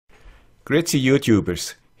Grüezi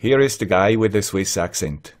YouTubers, here is the guy with the Swiss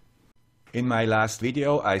accent. In my last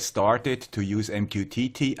video I started to use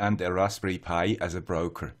MQTT and a Raspberry Pi as a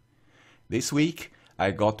broker. This week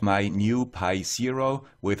I got my new Pi Zero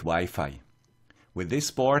with Wi-Fi. With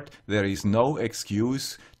this board there is no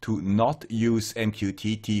excuse to not use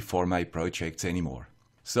MQTT for my projects anymore.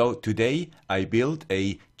 So today I built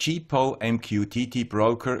a cheapo MQTT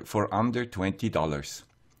broker for under $20.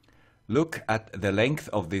 Look at the length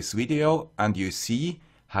of this video and you see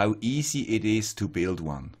how easy it is to build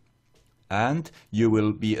one. And you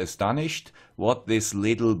will be astonished what this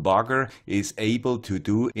little bugger is able to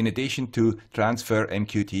do in addition to transfer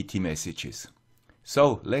MQTT messages.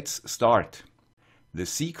 So let's start. The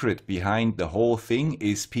secret behind the whole thing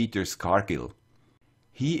is Peter Scargill.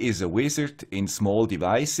 He is a wizard in small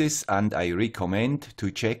devices and I recommend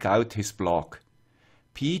to check out his blog.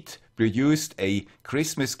 Pete produced a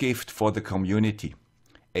Christmas gift for the community,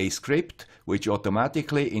 a script which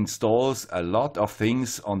automatically installs a lot of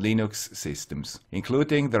things on Linux systems,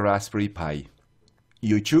 including the Raspberry Pi.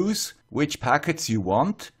 You choose which packets you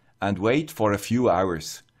want and wait for a few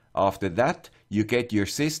hours. After that, you get your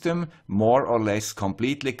system more or less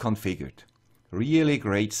completely configured. Really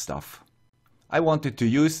great stuff. I wanted to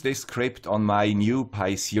use this script on my new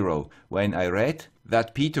Pi Zero when I read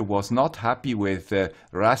that Peter was not happy with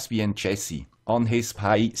Raspbian chassis on his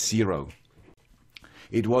Pi Zero.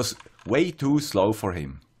 It was way too slow for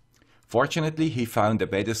him. Fortunately, he found a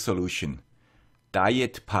better solution,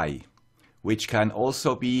 DietPi, which can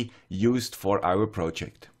also be used for our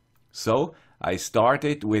project. So I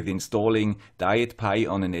started with installing DietPi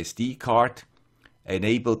on an SD card,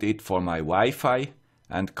 enabled it for my Wi-Fi,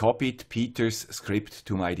 and copied Peter's script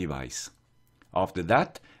to my device. After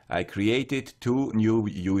that, I created two new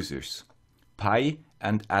users, Pi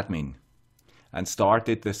and admin, and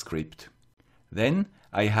started the script. Then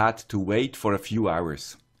I had to wait for a few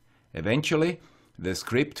hours. Eventually, the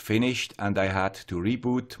script finished and I had to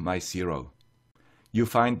reboot my Zero. You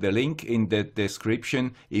find the link in the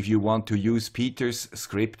description if you want to use Peter's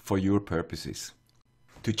script for your purposes.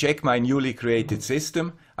 To check my newly created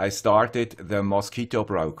system, I started the Mosquitto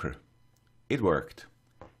broker. It worked.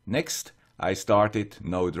 Next, I started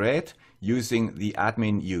Node-RED using the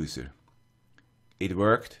admin user. It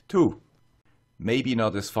worked too. Maybe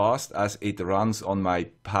not as fast as it runs on my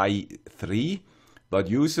Pi 3, but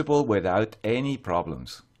usable without any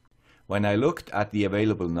problems. When I looked at the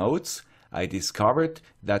available nodes, I discovered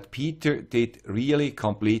that Peter did really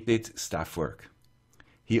completed staff work.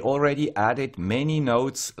 He already added many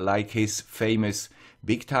nodes like his famous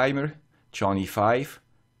Big Timer, Johnny 5,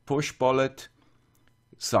 Push Bullet,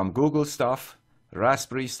 some Google stuff,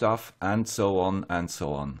 Raspberry stuff, and so on and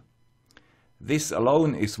so on. This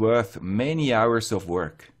alone is worth many hours of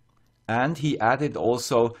work. And he added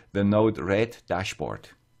also the Node-RED dashboard.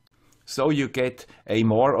 So you get a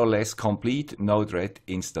more or less complete Node-RED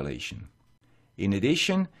installation. In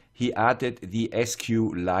addition, he added the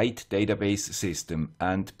SQlite database system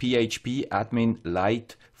and PHPliteadmin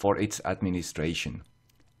Lite for its administration.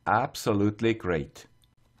 Absolutely great.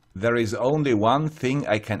 There is only one thing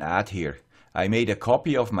I can add here. I made a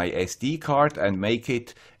copy of my SD card and make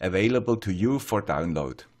it available to you for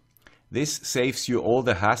download. This saves you all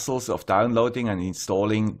the hassles of downloading and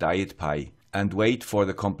installing DietPi and wait for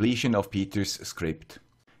the completion of Peter's script.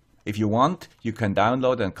 If you want, you can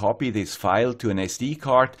download and copy this file to an SD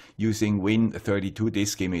card using Win32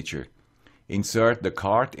 Disk Imager. Insert the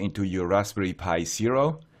card into your Raspberry Pi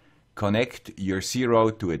Zero, connect your Zero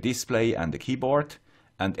to a display and a keyboard,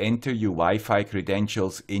 and enter your Wi-Fi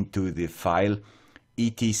credentials into the file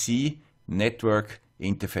etc network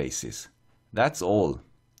interfaces. That's all.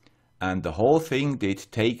 And the whole thing did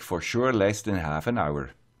take for sure less than half an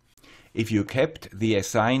hour. If you kept the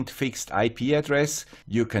assigned fixed IP address,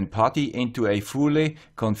 you can putty into a fully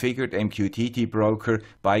configured MQTT broker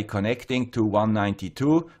by connecting to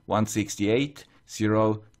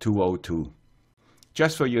 192.168.0.202.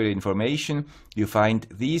 Just for your information, you find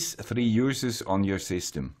these three users on your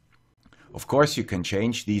system. Of course, you can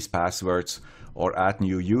change these passwords or add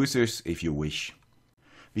new users if you wish.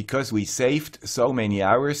 Because we saved so many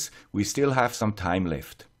hours, we still have some time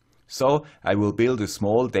left. So I will build a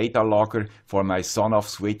small data logger for my SONOFF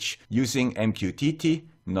switch using MQTT,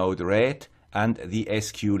 Node-RED and the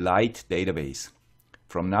SQlite database.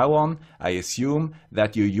 From now on, I assume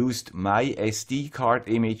that you used my SD card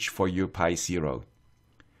image for your Pi Zero.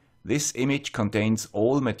 This image contains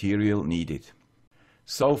all material needed.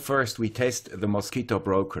 So first we test the Mosquitto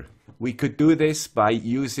broker. We could do this by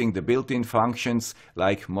using the built-in functions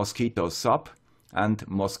like Mosquitto sub and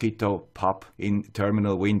Mosquitto pub in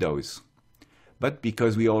terminal windows. But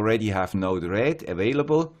because we already have Node-RED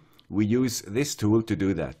available, we use this tool to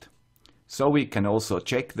do that. So we can also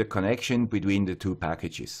check the connection between the two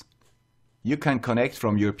packages. You can connect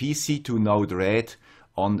from your PC to Node-RED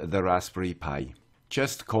on the Raspberry Pi.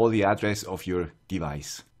 Just call the address of your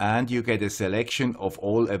device and you get a selection of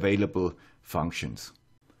all available functions.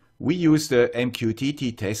 We use the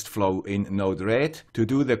MQTT test flow in Node-RED to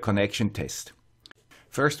do the connection test.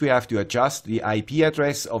 First we have to adjust the IP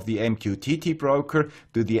address of the MQTT broker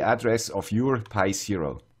to the address of your Pi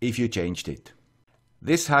 0 if you changed it.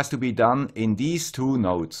 This has to be done in these two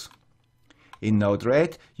nodes. In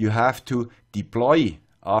Node-RED you have to deploy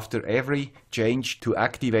after every change to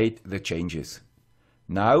activate the changes.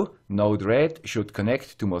 Now Node-RED should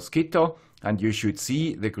connect to Mosquitto and you should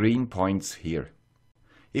see the green points here.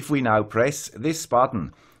 If we now press this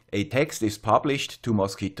button, a text is published to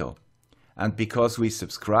Mosquitto. And because we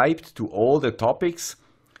subscribed to all the topics,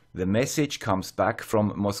 the message comes back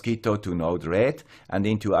from Mosquitto to Node-RED and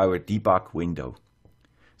into our debug window.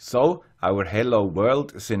 So our Hello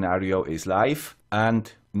World scenario is live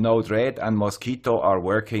and Node-RED and Mosquitto are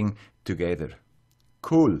working together.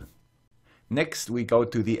 Cool! Next we go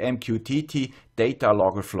to the MQTT data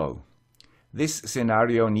logger flow. This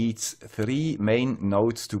scenario needs 3 main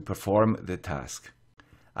nodes to perform the task.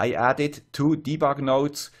 I added 2 debug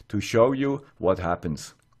nodes to show you what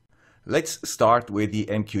happens. Let's start with the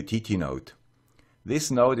MQTT node.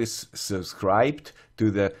 This node is subscribed to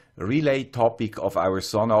the relay topic of our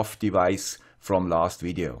SONOFF device from last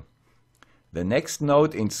video. The next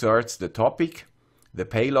node inserts the topic, the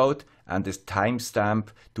payload and the timestamp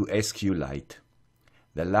to SQlite.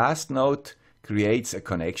 The last node creates a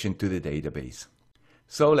connection to the database.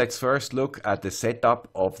 So let's first look at the setup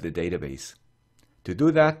of the database. To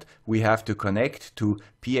do that, we have to connect to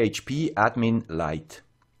PHPliteadmin Lite.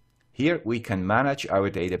 Here we can manage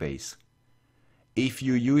our database. If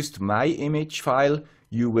you used my image file,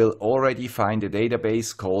 you will already find a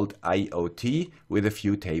database called IoT with a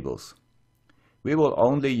few tables. We will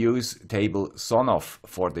only use table SONOFF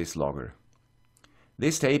for this logger.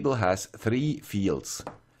 This table has 3 fields: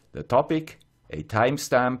 the topic, a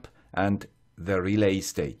timestamp and the relay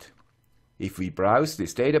state. If we browse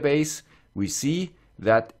this database, we see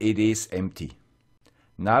that it is empty.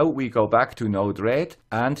 Now we go back to Node-RED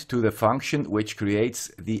and to the function which creates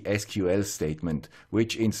the SQL statement,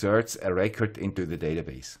 which inserts a record into the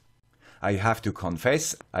database. I have to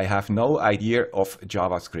confess, I have no idea of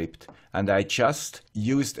JavaScript, and I just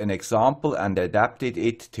used an example and adapted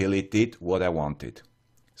it till it did what I wanted.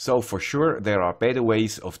 So for sure there are better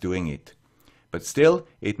ways of doing it, but still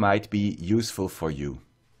it might be useful for you.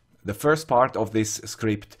 The first part of this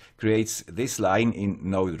script creates this line in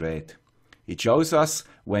Node-RED. It shows us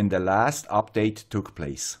when the last update took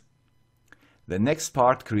place. The next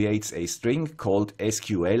part creates a string called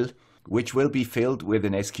SQL, which will be filled with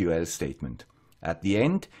an SQL statement. At the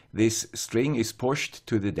end, this string is pushed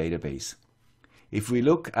to the database. If we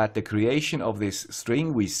look at the creation of this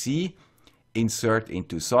string, we see insert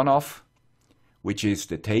into SONOFF, which is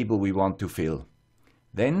the table we want to fill.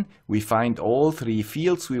 Then we find all 3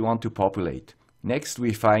 fields we want to populate. Next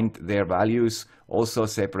we find their values, also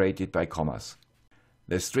separated by commas.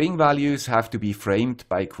 The string values have to be framed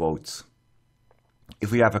by quotes.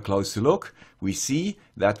 If we have a closer look, we see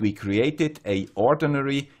that we created an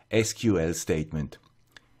ordinary SQL statement.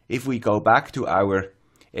 If we go back to our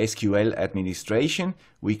SQL administration,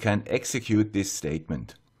 we can execute this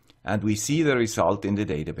statement. And we see the result in the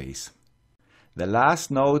database. The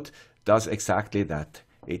last node does exactly that.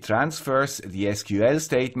 It transfers the SQL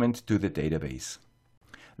statement to the database.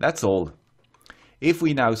 That's all. If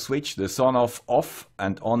we now switch the SONOFF off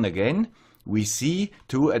and on again, we see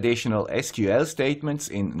 2 additional SQL statements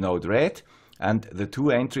in Node-RED and the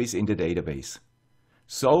 2 entries in the database.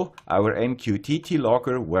 So our MQTT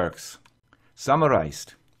logger works.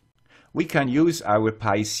 Summarized. We can use our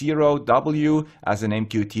Pi 0W as an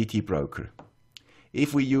MQTT broker.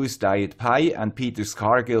 If we use DietPi and Peter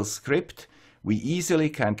Scargill's script, we easily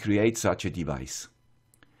can create such a device.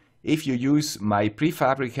 If you use my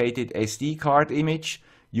prefabricated SD card image,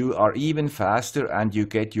 you are even faster and you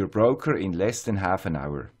get your broker in less than half an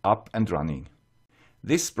hour, up and running.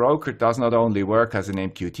 This broker does not only work as an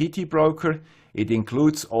MQTT broker, it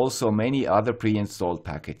includes also many other pre-installed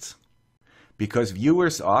packets. Because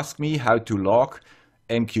viewers ask me how to log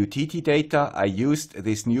MQTT data, I used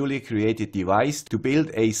this newly created device to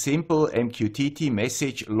build a simple MQTT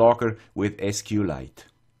message logger with SQlite.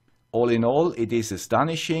 All in all, it is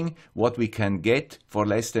astonishing what we can get for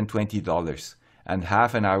less than $20 and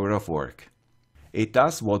half an hour of work. It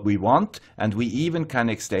does what we want and we even can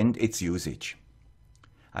extend its usage.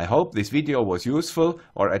 I hope this video was useful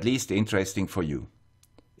or at least interesting for you.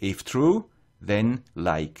 If true, then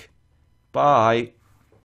like. Bye!